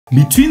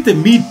Between the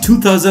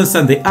mid-2000s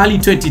and the early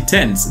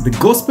 2010s, the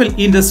gospel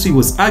industry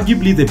was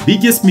arguably the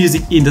biggest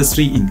music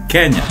industry in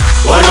Kenya.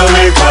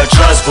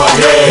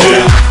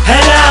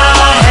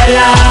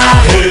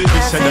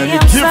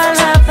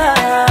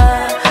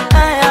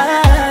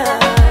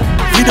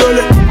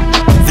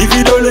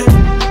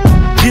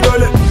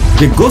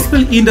 The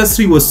gospel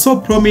industry was so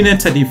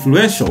prominent and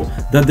influential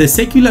that the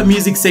secular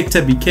music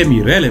sector became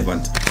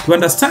irrelevant. To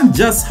understand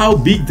just how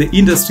big the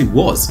industry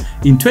was,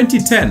 in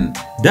 2010,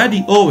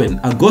 Daddy Owen,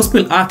 a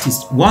gospel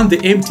artist, won the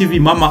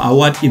MTV Mama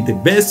Award in the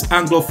Best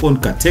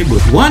Anglophone category.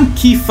 One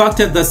key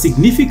factor that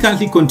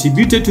significantly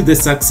contributed to the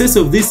success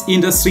of this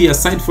industry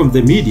aside from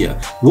the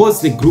media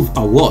was the Groove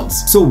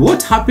Awards. So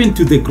what happened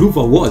to the Groove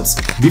Awards?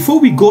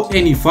 Before we go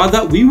any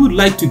further, we would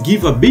like to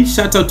give a big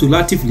shout out to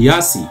Latif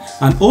Liasi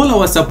and all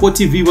our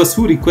supportive viewers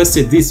who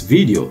requested this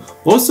video.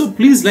 Also,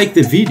 please like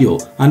the video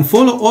and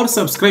follow or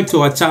subscribe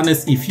to our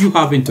channels if you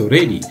haven't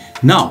already.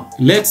 Now,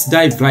 let's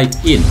dive right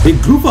in. The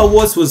Groove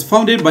Awards was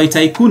founded by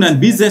tycoon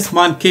and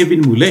businessman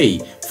Kevin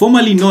Mulee,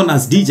 formerly known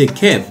as DJ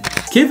Kev.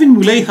 Kevin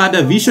Mulee had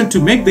a vision to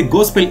make the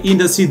gospel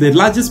industry the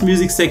largest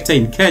music sector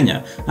in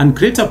Kenya and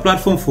create a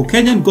platform for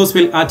Kenyan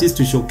gospel artists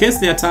to showcase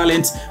their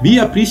talents, be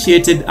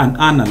appreciated and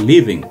earn a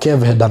living.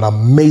 Kev had an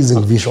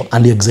amazing vision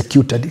and he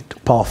executed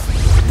it powerfully.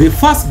 The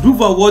first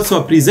Groove Awards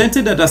were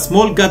presented at a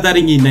small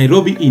gathering in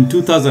Nairobi in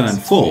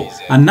 2004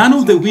 and none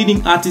of the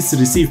winning artists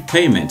received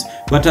payment.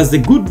 But as the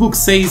good book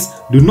says,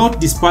 do not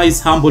despise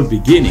humble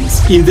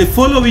beginnings. In the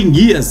following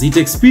years, it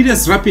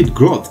experienced rapid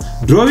growth,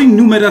 drawing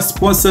numerous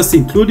sponsors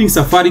including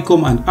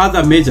Safaricom and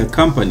other major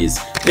companies.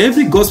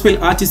 Every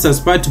gospel artist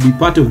aspired to be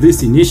part of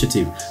this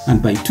initiative,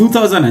 and by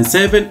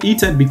 2007,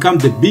 it had become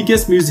the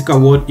biggest music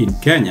award in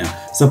Kenya,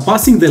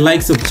 surpassing the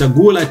likes of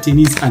Chaguo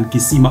Latinis and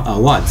Kisima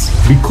Awards.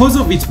 Because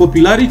of its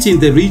popularity in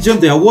the region,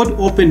 the award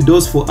opened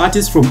doors for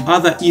artists from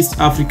other East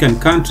African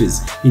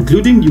countries,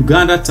 including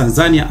Uganda,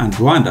 Tanzania, and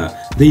Rwanda.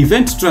 The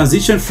event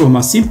transitioned from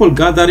a simple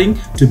gathering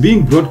to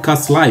being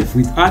broadcast live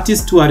with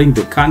artists touring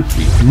the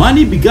country.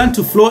 Money began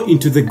to flow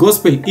into the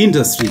gospel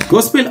industry.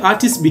 Gospel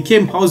artists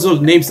became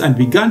household names and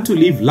began to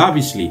live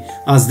lavishly.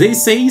 As they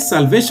say,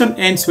 salvation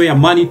ends where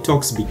money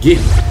talks begin.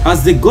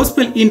 As the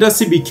gospel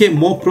industry became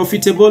more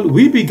profitable,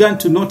 we began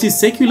to notice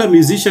secular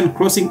musicians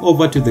crossing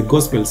over to the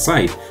gospel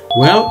side.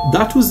 Well,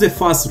 that was the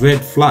first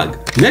red flag.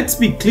 Let's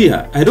be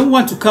clear, I don't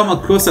want to come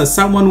across as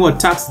someone who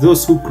attacks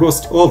those who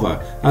crossed over,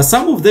 as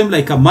some of them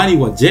like Amani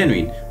were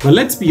genuine, but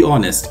let's be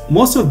honest,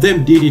 most of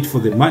them did it for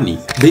the money.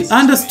 They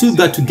understood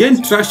that to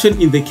gain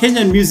traction in the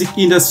Kenyan music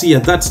industry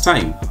at that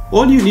time,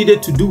 all you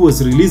needed to do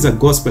was release a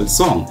gospel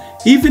song.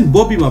 Even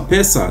Bobby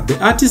Mapesa,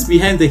 the artist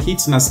behind the hit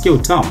Nasikia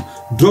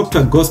Utamu, dropped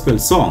a gospel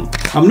song.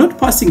 I'm not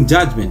passing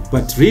judgment,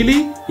 but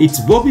really, it's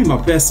Bobby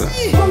Mapesa.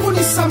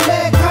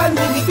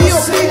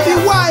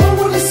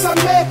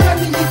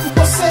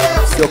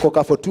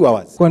 Uliokoka for 2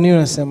 hours. Kwa nini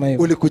unasema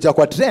hivyo? Ulikuja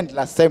kwa trend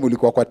last time,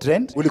 ulikuwa kwa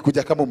trend,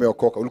 ulikuja kama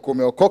umeokoka. Ulikuwa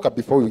umeokoka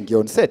before uingie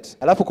on set.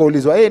 Alafu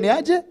kaulizwa ni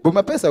aje?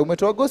 Boma pesa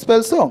umetoa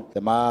gospel song.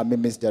 Sema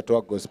mimi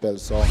sijatoa gospel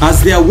song.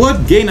 As the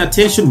award gained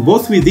attention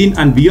both within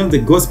and beyond the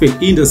gospel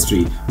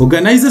industry,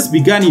 organizers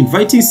began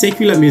inviting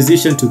secular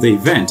musicians to the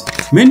event.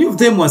 Many of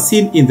them were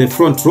seen in the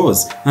front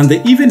rows, and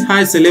they even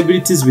hired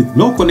celebrities with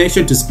no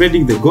connection to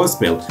spreading the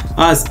gospel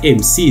as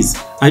MCs.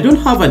 I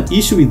don't have an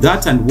issue with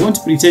that and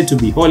won't pretend to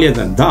be holier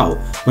than thou,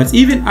 but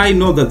even I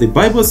know that the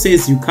Bible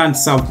says you can't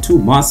serve two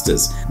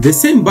masters. The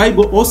same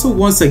Bible also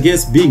warns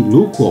against being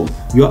lukewarm.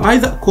 You are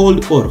either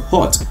cold or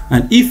hot,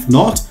 and if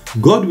not,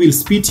 God will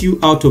spit you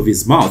out of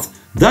his mouth.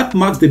 That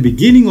marked the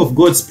beginning of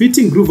God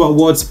spitting Groove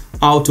Awards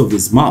out of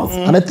his mouth.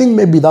 And I think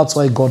maybe that's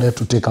why God had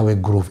to take away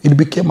Groove. It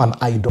became an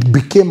idol. It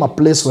became a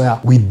place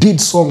where we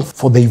did song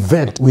for the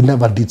event. We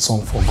never did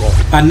song for God.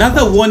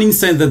 Another warning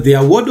sign that the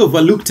award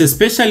overlooked,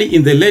 especially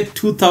in the late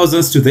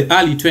 2000s to the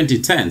early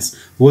 2010s,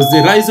 was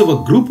the rise of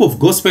a group of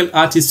gospel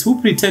artists who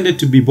pretended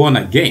to be born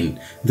again.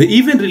 They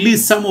even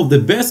released some of the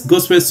best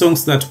gospel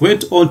songs that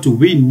went on to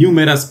win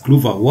numerous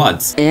Groove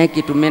Awards.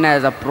 Kitumena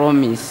as a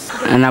promise,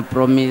 and a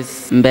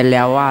promise mbele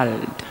ya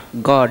world.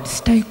 God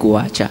stai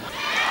kuacha.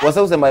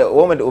 Wasa usema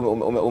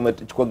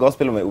umechukua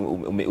gospel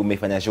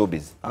umefanya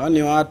showbiz. Hao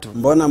ni watu.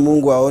 Mbona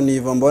Mungu aoni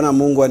hivyo? Mbona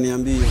Mungu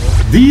aniambie hivyo?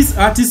 These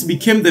artists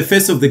became the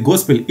face of the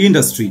gospel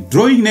industry,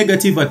 drawing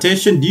negative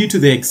attention due to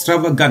their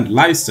extravagant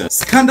lifestyle.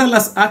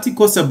 Scandalous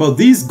articles about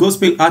these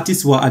gospel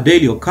artists were a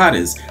daily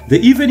occurrence. They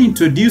even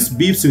introduced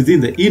beefs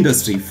within the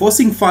industry,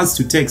 forcing fans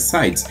to take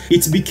sides.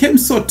 It became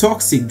so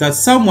toxic that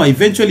some were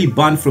eventually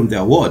banned from the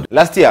award.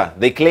 Last year,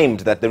 they claimed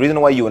that the reason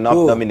why you were not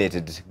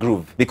nominated,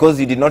 Groove, because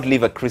you did not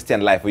live a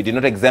Christian life, or you did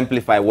not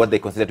exemplify what they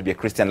consider to be a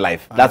Christian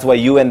life. That's why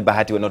you and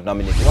Bahati were not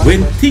nominated.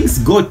 When things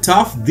got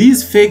tough,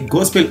 these fake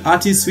gospel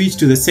artists switched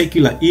to the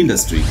secular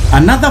industry.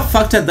 Another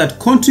factor that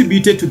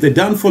contributed to the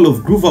downfall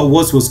of Groove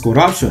Awards was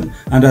corruption,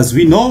 and as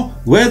we know,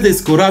 where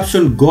there's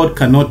corruption, God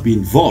cannot be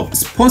involved.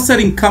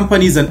 Sponsoring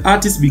companies and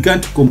artists began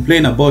to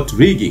complain about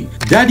rigging.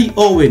 Daddy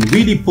Owen,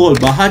 Willie Paul,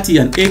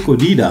 Bahati and Eko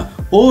Dida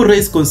all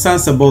raised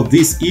concerns about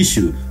this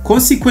issue,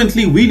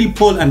 Consequently, Willy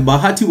Paul and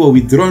Bahati were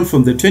withdrawn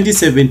from the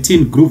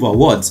 2017 Groove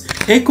Awards.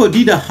 Eko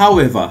Dida,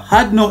 however,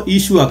 had no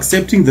issue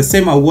accepting the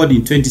same award in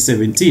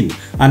 2017,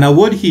 an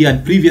award he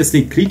had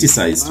previously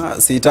criticized.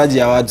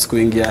 Sihitaji awards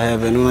kuingia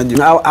heaven.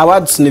 Unajua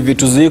awards ni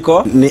vitu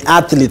ziko, ni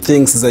earthly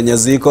things zenye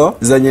ziko,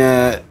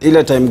 zenye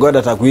ile time God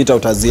atakuita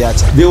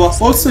utaziacha. There were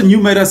also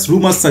numerous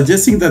rumors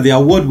suggesting that the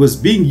award was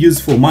being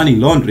used for money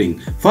laundering,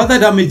 further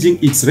damaging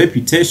its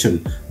reputation.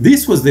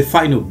 This was the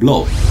final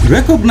blow.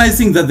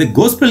 Recognizing that the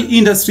gospel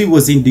industry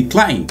was in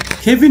decline,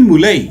 Kevin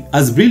Mulei,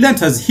 as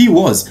brilliant as he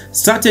was,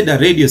 started a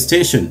radio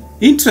station.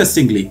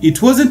 Interestingly, it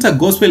wasn't a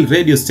gospel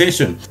radio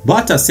station,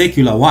 but a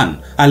secular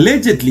one.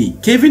 Allegedly,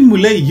 Kevin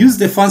Mulei used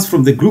the funds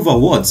from the Groove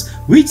Awards,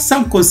 which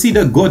some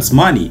consider God's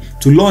money,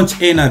 to launch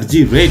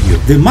NRG Radio.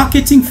 The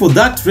marketing for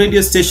that radio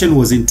station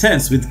was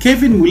intense, with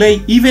Kevin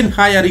Mulei even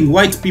hiring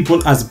white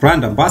people as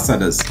brand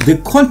ambassadors. The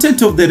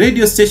content of the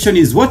radio station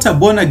is what a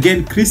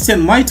born-again Christian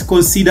might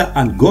consider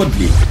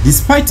ungodly.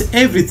 Despite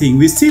everything,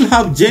 we still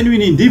have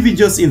genuine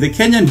individuals in the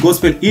Kenyan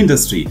gospel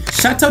industry.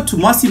 Shout out to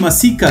Mercy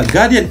Masika,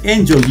 Guardian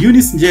Angel,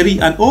 Eunice Njeri,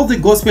 and all the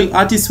gospel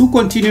artists who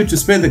continue to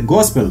spread the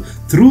gospel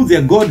through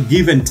their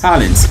God-given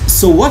talents.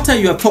 So what are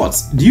your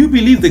thoughts? Do you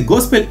believe the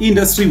gospel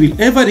industry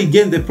will ever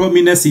regain the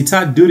prominence it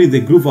had during the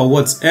Groove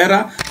Awards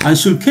era? And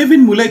should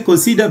Kevin Mulei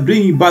consider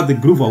bringing back the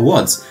Groove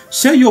Awards?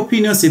 Share your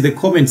opinions in the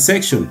comment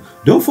section.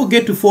 Don't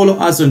forget to follow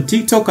us on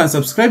TikTok and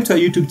subscribe to our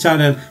YouTube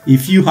channel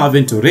if you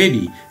haven't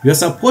already. Your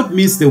support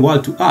means the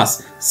world to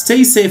us.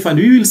 Stay safe and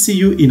we will see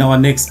you in our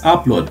next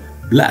upload.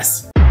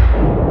 Bless.